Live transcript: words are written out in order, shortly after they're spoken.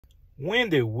When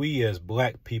did we as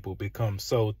black people become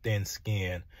so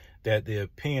thin-skinned that the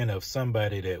opinion of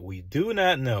somebody that we do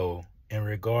not know in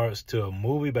regards to a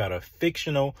movie about a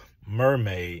fictional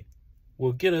mermaid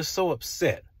will get us so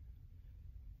upset?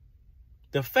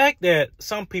 The fact that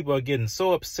some people are getting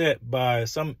so upset by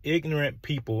some ignorant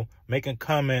people making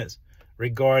comments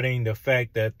regarding the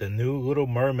fact that the new Little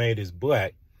Mermaid is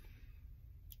black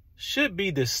should be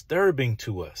disturbing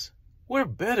to us. We're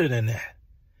better than that.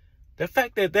 The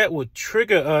fact that that would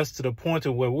trigger us to the point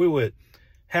of where we would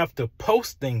have to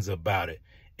post things about it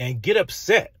and get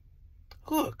upset.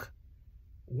 Look,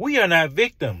 we are not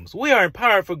victims. We are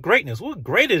empowered for greatness. We're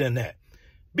greater than that.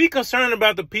 Be concerned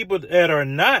about the people that are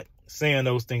not saying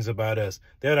those things about us,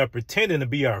 that are pretending to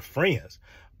be our friends.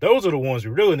 Those are the ones we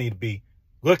really need to be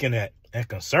looking at and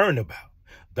concerned about.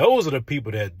 Those are the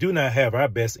people that do not have our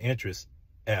best interests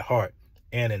at heart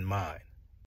and in mind.